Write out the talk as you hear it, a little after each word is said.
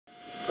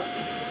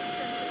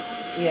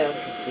Yeah, I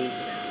can see.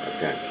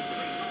 Okay.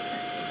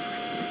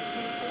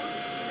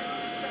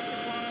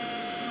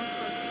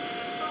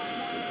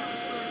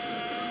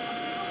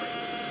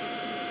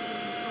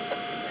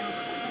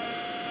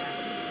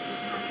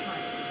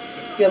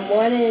 Good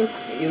morning,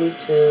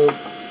 YouTube.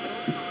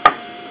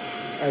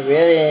 I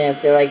really didn't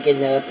feel like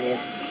getting up.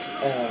 It's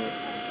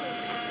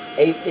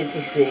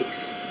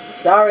 8:56.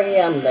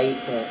 Sorry I'm late,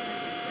 but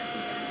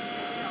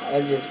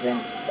I've just been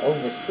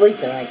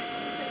oversleeping like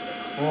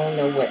I don't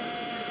know what.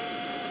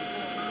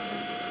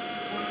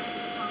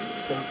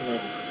 So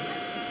blessed.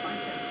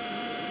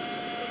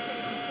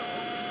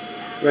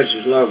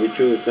 Precious Lord, we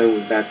truly think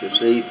we're back to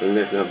sleep and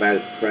lift our body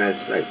for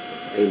Christ's sake.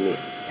 Amen.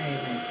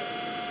 Amen.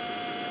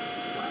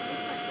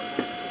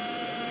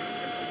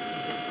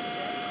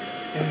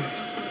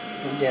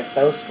 I'm just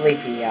so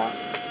sleepy, y'all.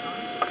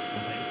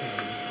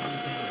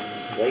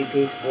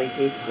 Sleepy,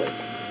 sleepy, sleepy.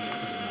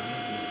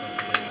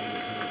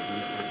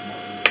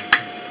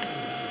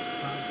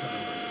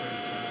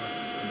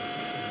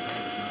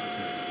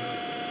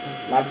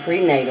 My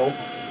prenatal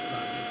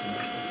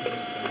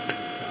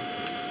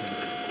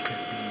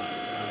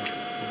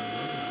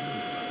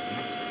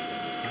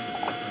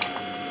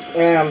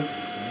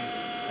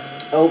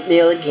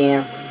oatmeal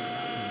again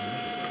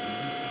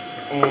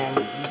and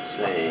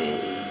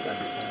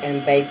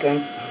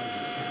bacon,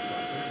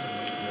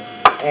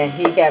 and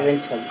he having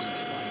toast.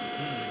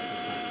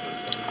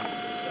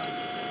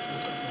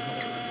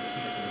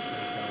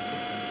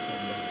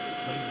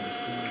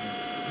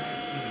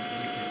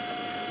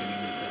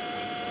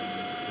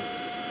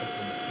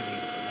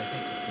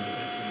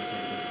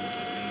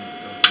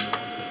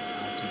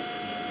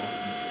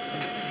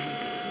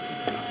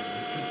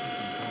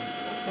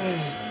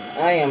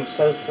 I am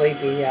so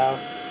sleepy, y'all.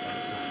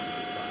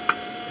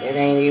 It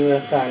ain't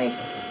even funny.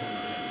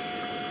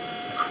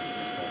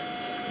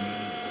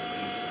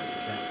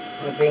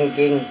 I've been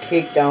getting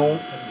kicked on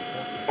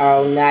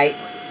all night.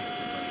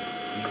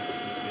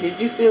 Did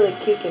you feel it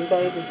kicking,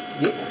 baby?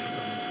 Yeah.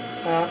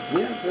 Huh?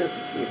 Yeah, I feel it.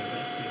 Yeah.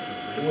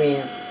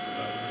 When?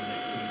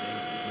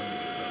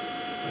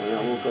 When I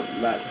woke up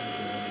about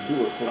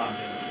 2 o'clock.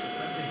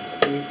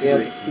 You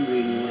feel it? 2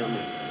 a.m.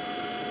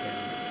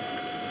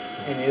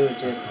 And it was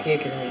just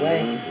kicking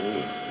away.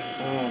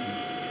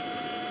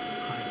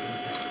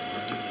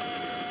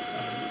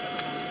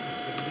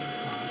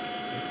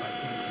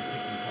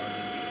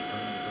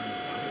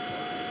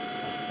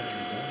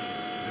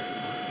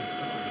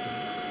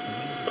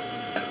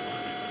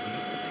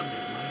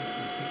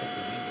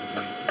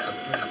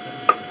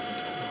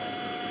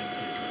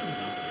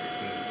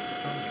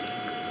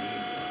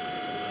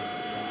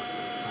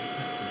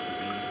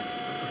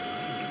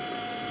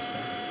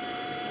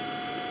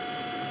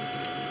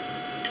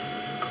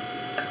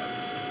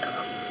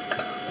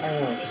 I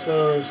am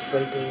so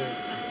sleepy.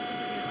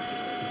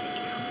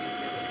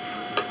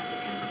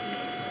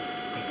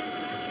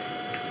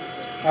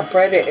 I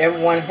pray that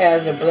everyone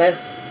has a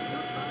blessed...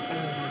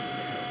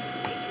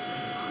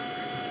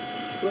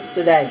 What's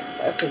today?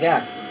 I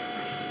forgot.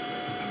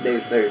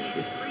 Today's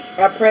Thursday.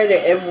 I pray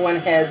that everyone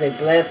has a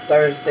blessed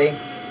Thursday.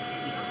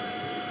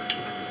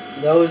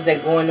 Those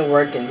that going to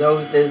work and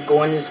those that's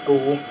going to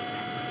school.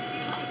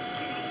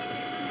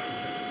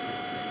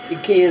 The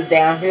kids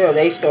down here,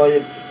 they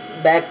started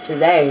back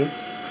today.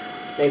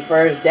 Their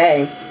first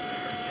day.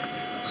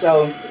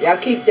 So, y'all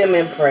keep them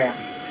in prayer.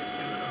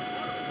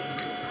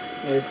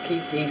 Let's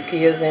keep these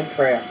kids in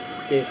prayer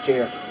this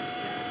year.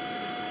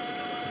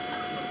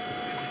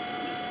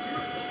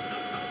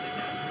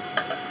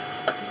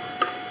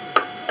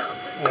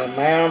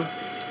 Amen.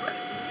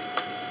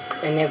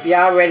 And if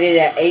y'all ready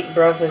to eat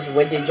breakfast,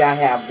 what did y'all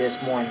have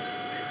this morning?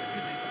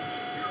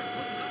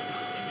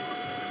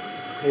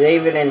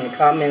 Leave it in the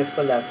comments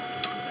below.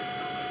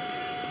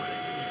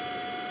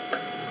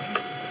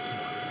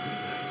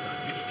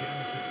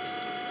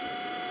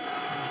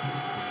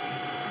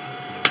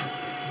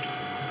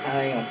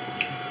 I am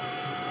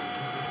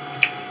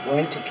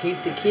going to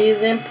keep the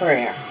kids in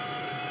prayer.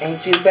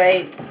 Ain't you,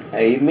 babe?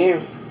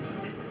 Amen.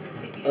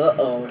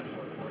 Uh-oh.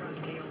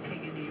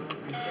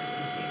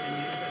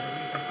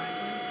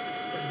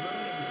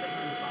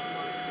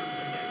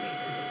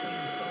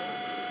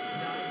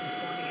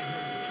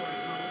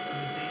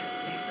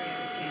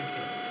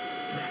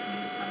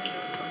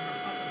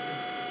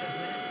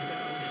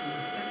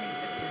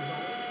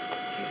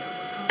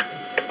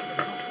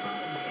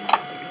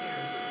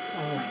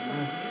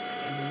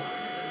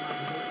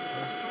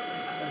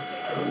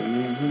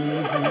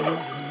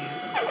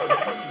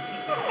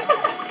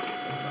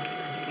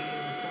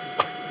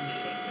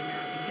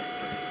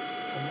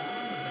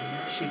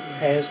 She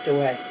passed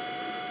away.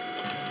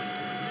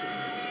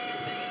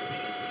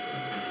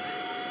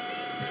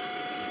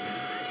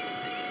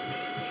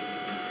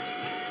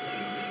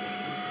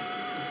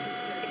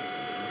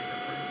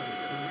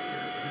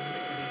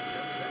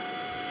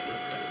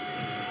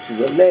 She's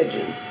a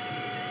legend.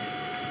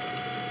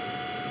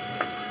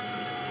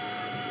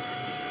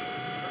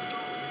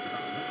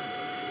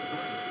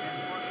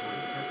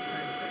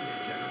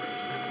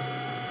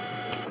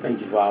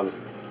 Thank you, Father.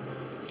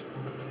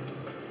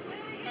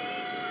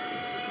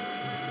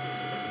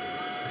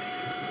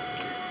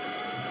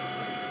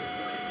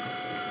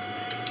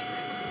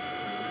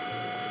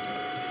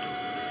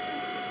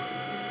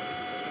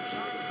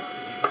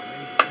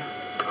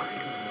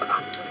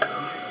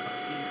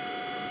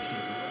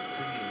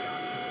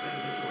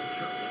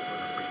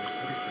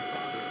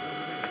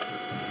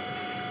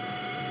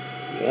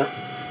 Yeah.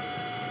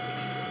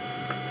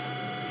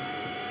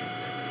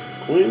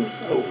 Queen of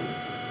Soul.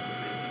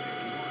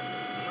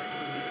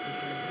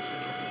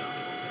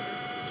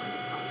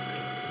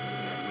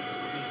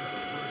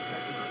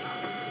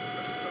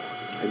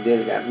 And then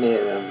it got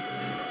mad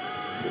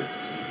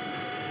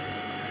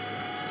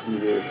you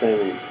did a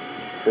thing,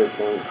 first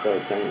time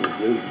started singing the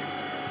blues.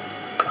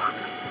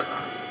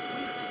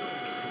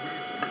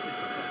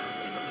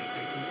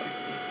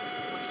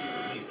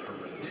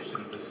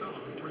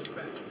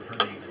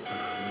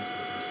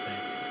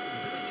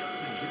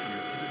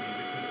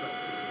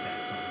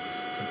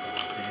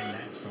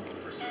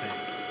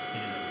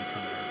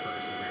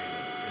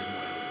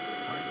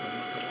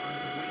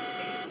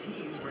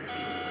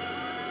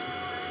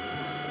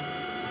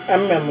 I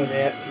remember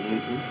that.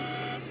 Mm-hmm.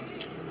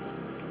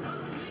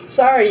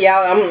 Sorry,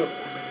 y'all. I'm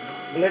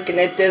looking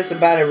at this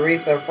about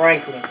Aretha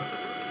Franklin.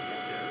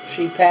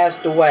 She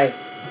passed away.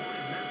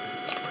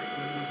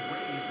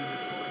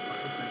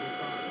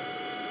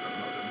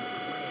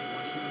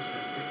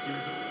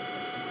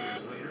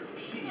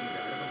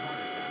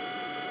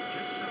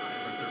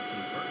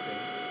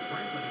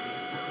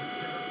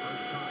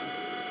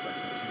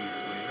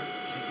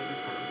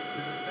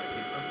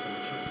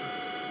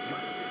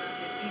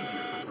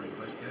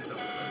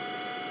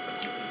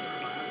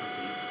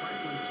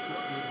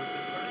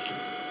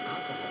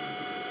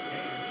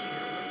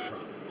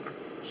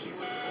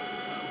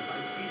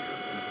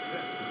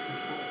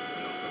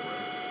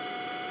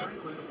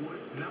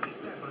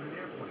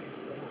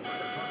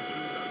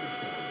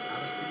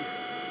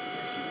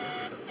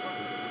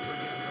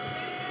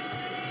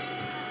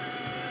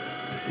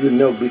 You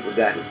know people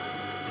got it.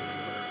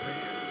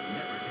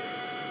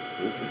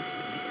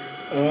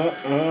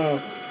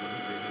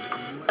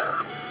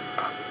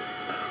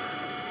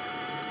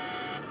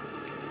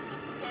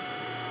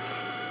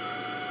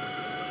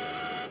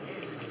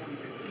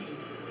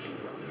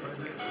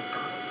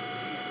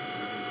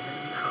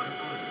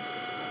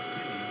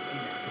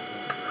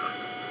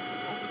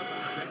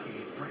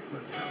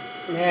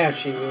 Man,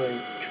 she really,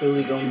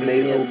 truly gonna She be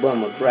made missed.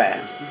 Obama cry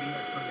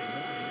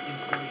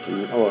in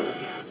New Orleans.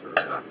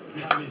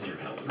 How is your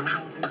health? My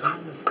health is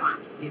wonderful.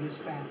 It is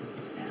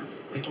fabulous now.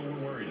 People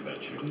were worried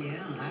about you.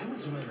 Yeah, I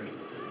was worried.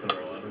 There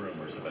were a lot of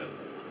rumors about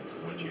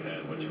what you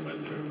had, what you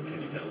went through.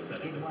 Can you tell us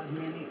It anything? wasn't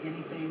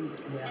anything,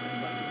 well,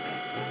 it wasn't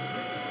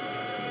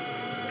that.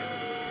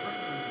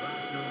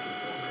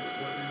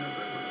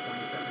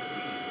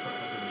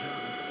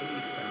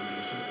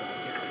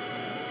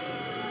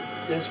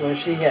 That's when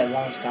she had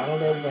lost all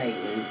that weight.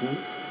 Mm-hmm.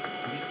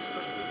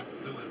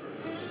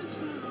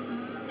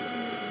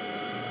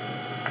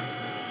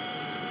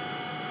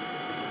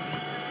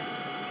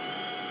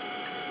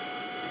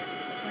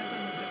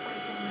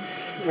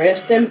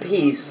 Rest in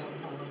peace.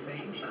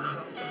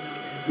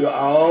 You'll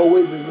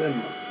always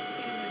remember.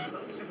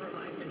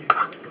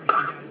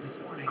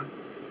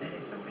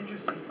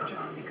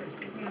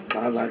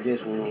 I like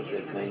this one. I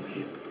said thank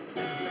you.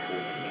 Thank you.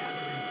 Thank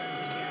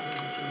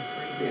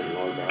you. Yeah,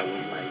 Lord God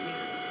Almighty.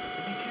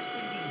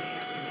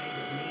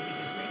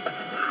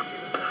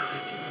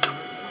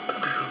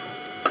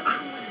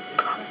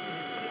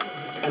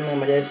 I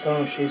remember that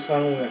song she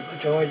sung with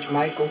George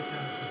Michael.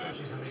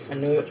 I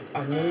knew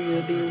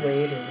you'd be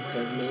waiting for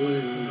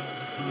me.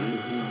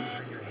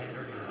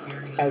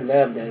 Mm-hmm. I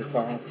love that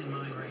song.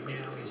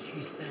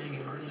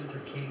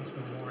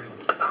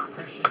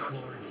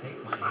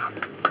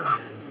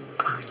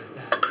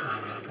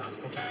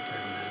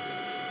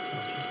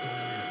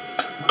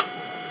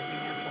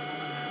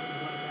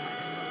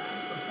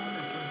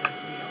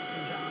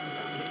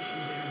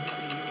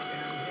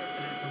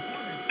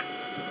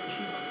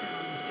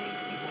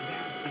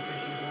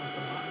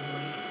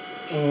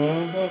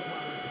 Mm-hmm.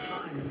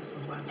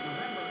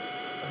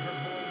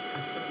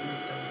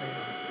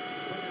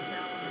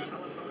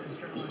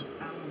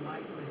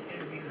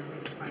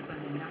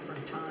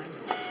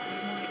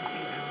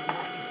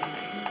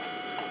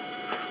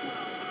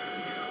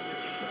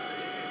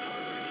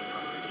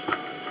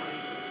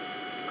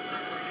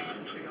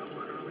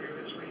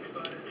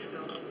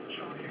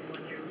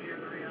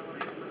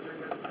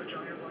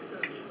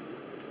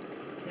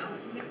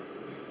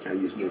 I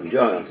used to enjoy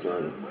our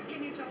song.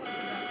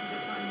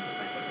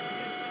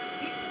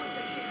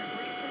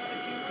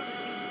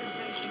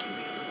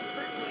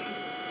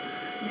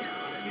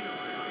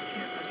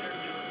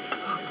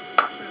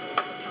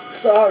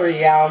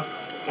 Sorry, y'all.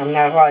 I'm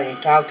not hardly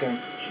talking.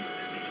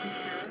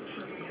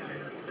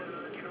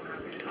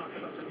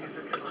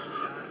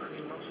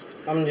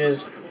 I'm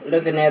just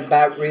looking at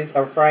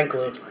Aretha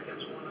Franklin.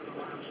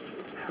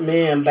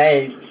 Me and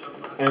Babe.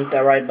 Ain't that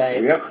right,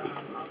 Babe? Yep.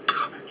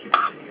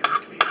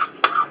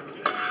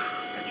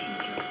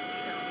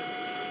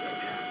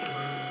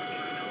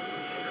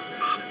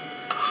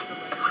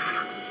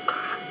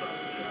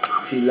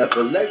 She left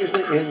a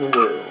legacy in the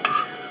world.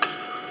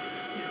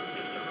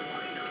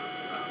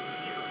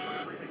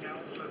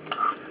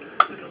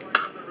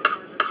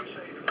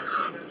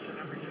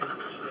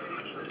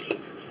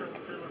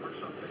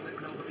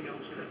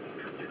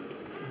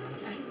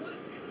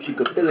 She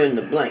could fill in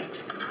the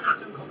blanks.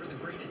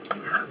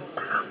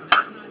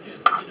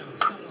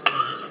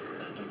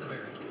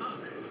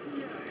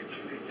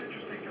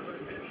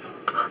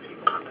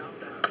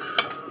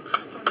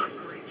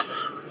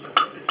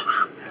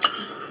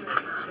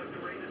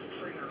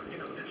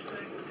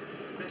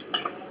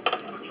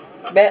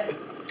 Bet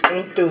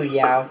I'm through,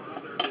 y'all.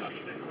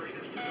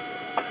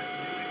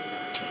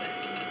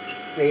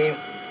 See?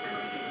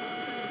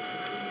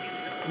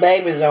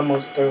 Baby's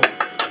almost through.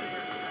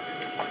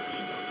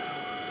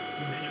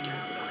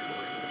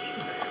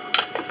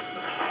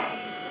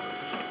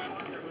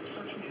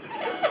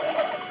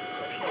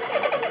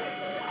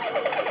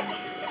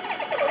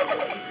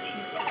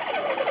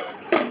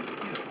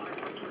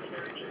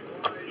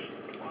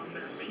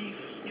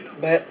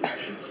 But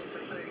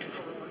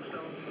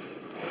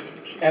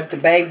after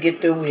babe get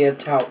through, we'll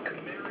talk.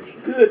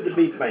 It's good to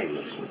be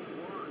famous.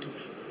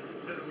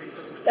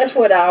 That's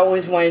what I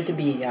always wanted to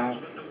be, y'all.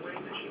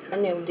 I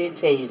never did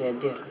tell you that,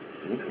 did I?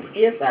 Mm-mm.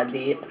 Yes, I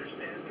did.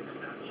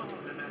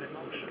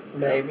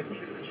 Baby.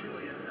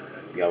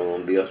 Y'all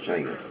want to be a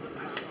singer.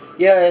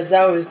 Yeah, it's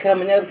always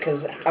coming up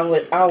because I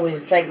would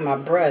always take my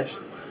brush,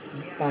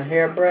 my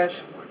hairbrush.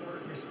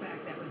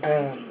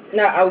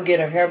 No, I would get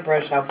a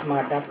hairbrush off of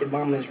my adopted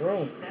mama's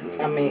room.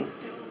 I mean,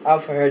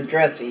 off of her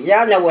dresser.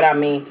 Y'all know what I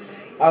mean.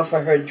 Off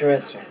of her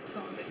dresser.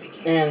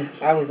 And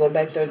I would go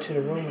back there to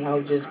the room and I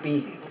would just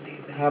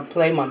I'd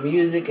play my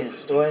music and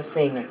start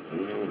singing.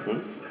 Mm-hmm.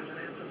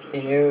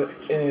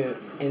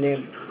 And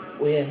then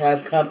we'd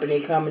have company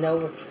coming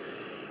over.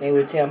 They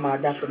would tell my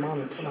adopted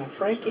mama, tell my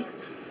Frankie,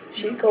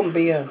 she gonna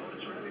be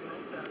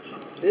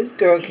this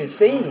girl can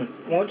sing.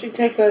 Won't you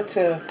take her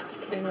to,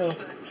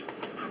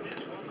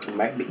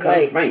 Might become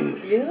like,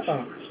 famous.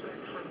 yeah.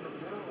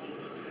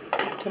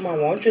 Tell my,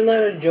 won't you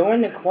let her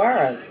join the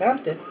choir or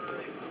something?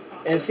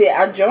 And see,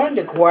 I joined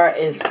the choir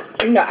as,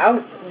 they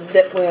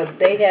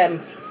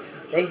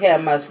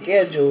had my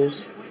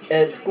schedules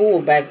at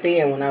school back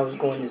then when I was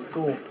going to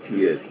school.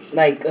 Yes.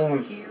 Like,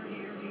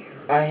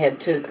 I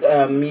had took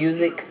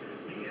music.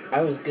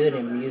 I was good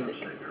in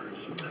music.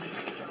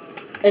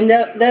 And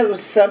that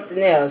was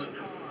something else.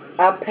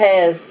 I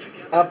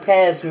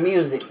passed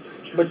music,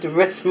 but the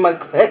rest of my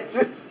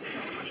classes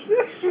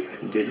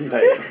Didn't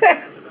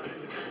pay.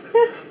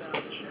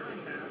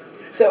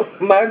 So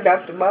my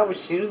adopted mama,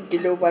 she was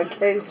getting on my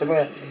case to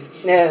me.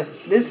 Now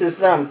this is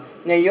something.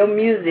 Now your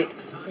music,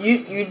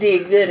 you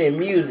did good in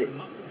music,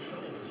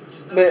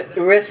 but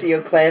the rest of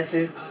your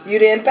classes you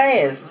didn't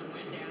pass.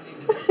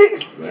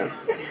 Well,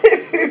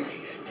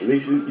 at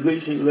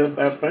least you left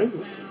by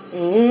famous.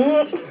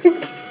 Mm-hmm. You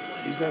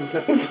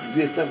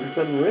did something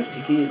the rest of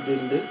the kids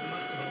didn't do.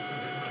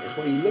 That's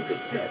why you look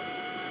at that.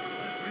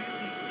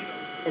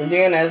 And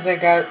then as I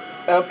got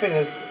up in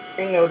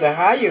the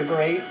higher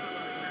grades,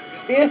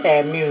 still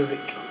had music.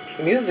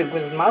 Music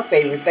was my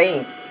favorite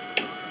thing.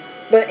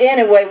 But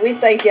anyway, we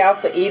thank y'all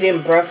for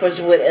eating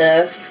breakfast with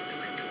us.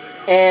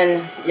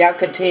 And y'all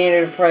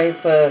continue to pray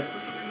for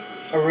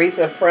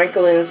Aretha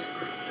Franklin's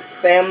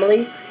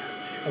family.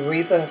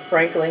 Aretha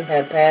Franklin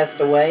had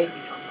passed away.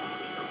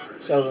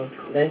 So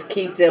let's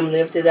keep them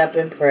lifted up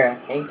in prayer.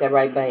 Ain't that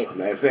right, babe?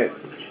 That's it.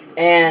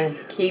 And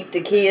keep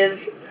the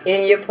kids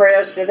in your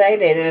prayers today.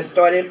 They done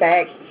started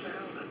back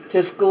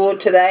to school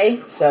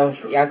today. So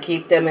y'all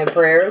keep them in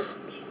prayers.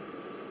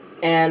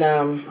 And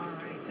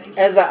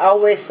as I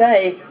always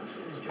say,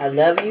 I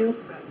love you.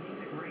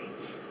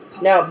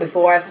 Now,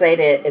 before I say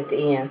that at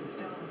the end,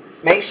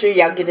 make sure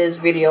y'all give this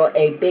video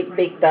a big,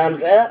 big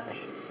thumbs up.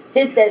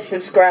 Hit that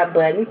subscribe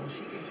button.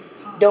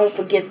 Don't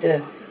forget to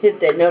hit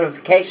that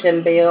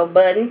notification bell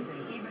button.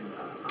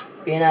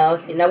 You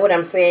know what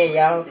I'm saying,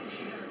 y'all.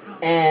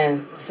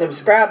 And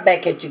subscribe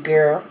back at your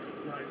girl.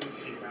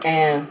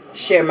 And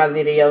share my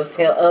videos.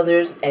 Tell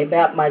others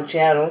about my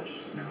channel.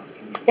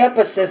 Help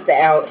a sister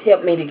out.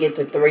 Help me to get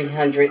to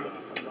 300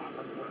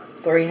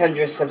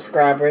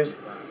 subscribers.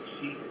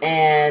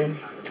 And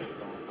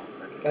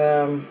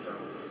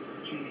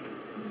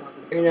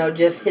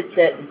just hit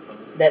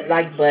that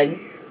like button.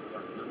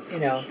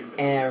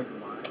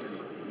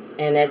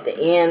 And at the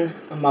end,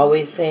 I'm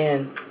always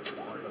saying,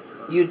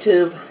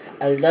 YouTube,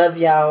 I love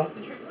y'all.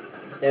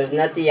 There's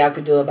nothing y'all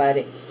can do about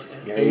it.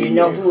 Amen. And you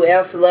know who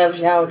else loves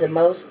y'all the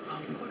most?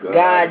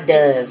 God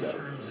does.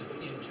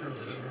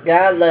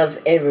 God loves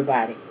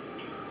everybody.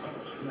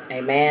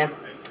 Amen.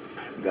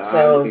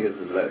 God is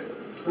love.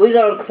 We're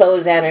going to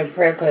close out in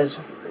prayer because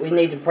we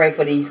need to pray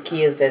for these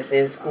kids that's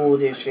in school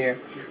this year.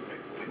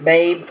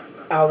 Babe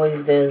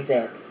always does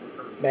that.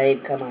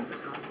 Babe, come on.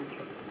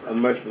 A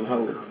merciful,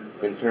 holy,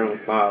 eternal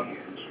Father,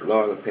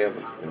 Lord of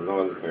heaven and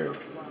Lord of earth.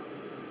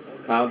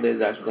 Father,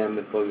 as I stand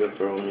before your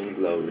throne in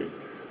glory,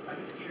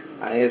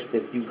 I ask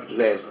that you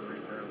bless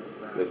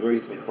the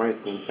Aretha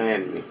Franklin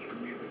family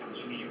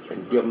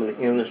and give them the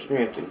inner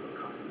strength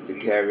to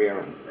carry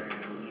on.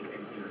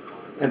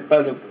 And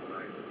for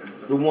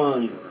the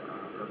ones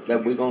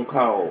that we're going to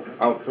call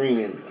our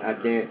friends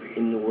out there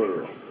in the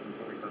world,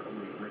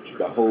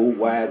 the whole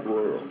wide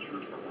world.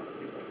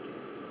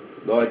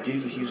 Lord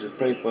Jesus used to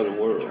pray for the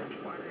world.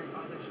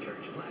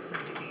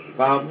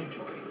 Father,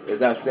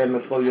 as I stand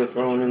before your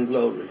throne in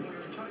glory,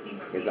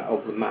 as I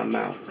open my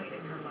mouth,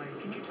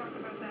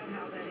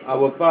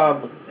 our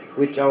Father,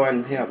 which art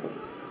in heaven,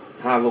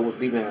 hallowed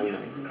be thy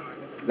name.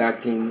 Thy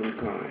kingdom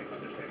come.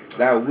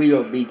 Thy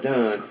will be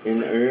done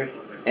in earth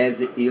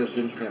as it is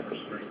in heaven.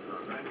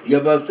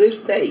 Give us this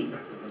day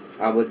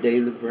our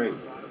daily bread.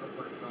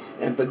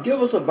 And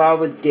forgive us of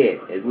our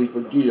debt as we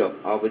forgive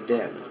our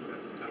debtors.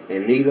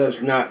 And lead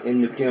us not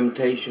into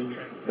temptation,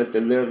 but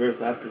deliver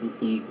us out from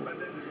evil.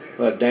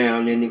 For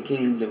thine in the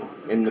kingdom,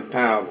 and the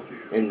power,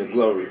 and the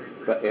glory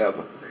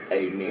forever.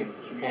 Amen.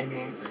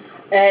 Amen.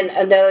 And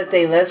another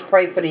thing, let's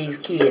pray for these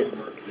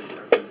kids.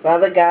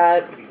 Father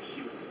God,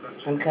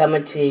 I'm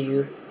coming to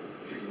you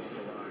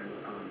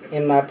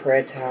in my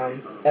prayer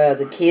time.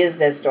 The kids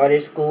that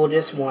started school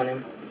this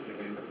morning,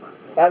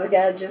 Father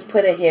God, just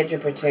put a hedge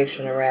of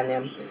protection around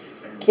them.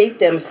 Keep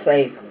them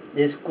safe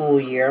this school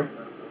year.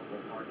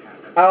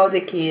 All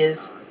the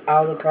kids,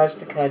 all across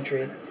the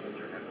country,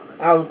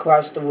 all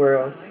across the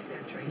world,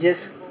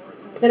 just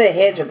put a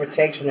hedge of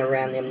protection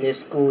around them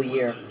this school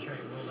year.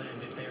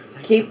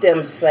 Keep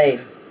them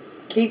safe.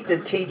 Keep the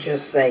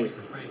teachers safe.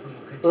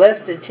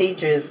 Bless the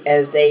teachers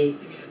as they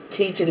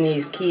teaching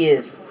these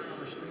kids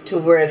to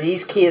where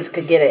these kids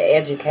could get an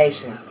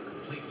education.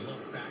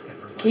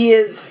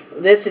 Kids,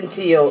 listen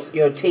to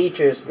your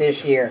teachers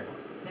this year.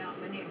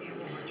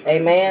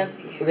 Amen.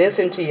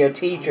 Listen to your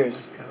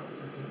teachers.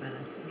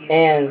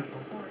 And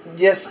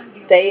just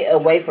stay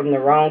away from the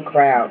wrong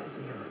crowd.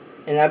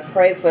 And I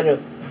pray for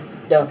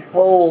the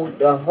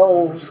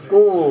whole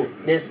school,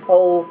 this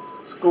whole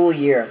school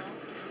year,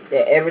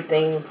 that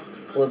everything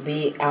will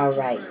be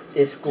alright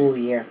this school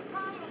year.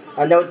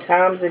 I know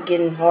times are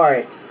getting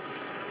hard.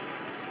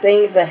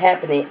 Things are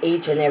happening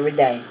each and every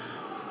day.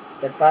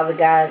 But Father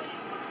God,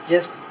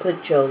 just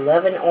put your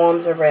loving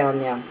arms around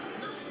them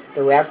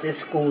throughout this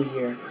school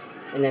year.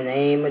 In the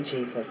name of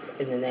Jesus.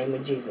 In the name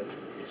of Jesus,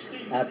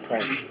 I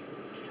pray.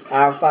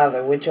 Our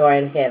Father, which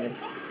art in heaven,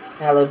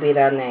 hallowed be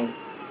thy name.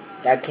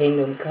 Thy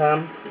kingdom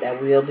come, thy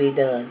will be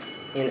done,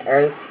 in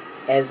earth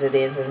as it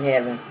is in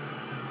heaven.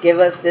 Give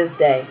us this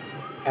day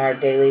our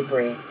daily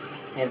bread,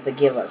 and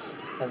forgive us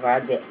of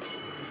our debts,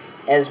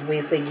 as we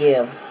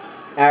forgive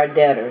our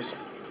debtors.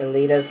 And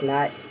lead us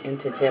not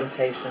into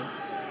temptation,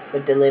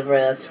 but deliver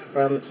us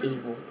from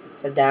evil.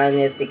 For thine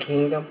is the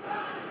kingdom,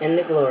 and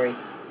the glory,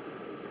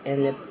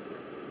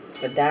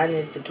 for thine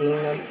is the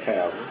kingdom,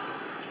 Power.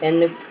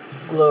 and the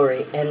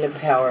glory, and the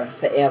power,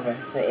 forever,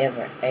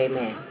 forever.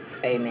 Amen.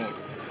 Amen.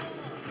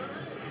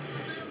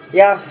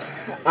 Y'all,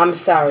 I'm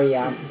sorry,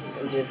 y'all.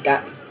 I just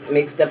got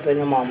mixed up in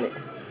a moment.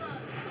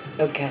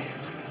 Okay.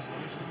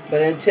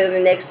 But until the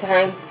next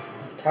time,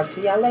 talk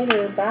to y'all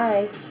later.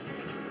 Bye.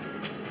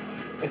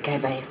 Okay,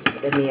 babe.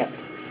 Let me up.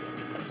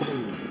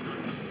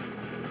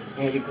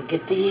 And you can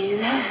get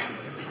these.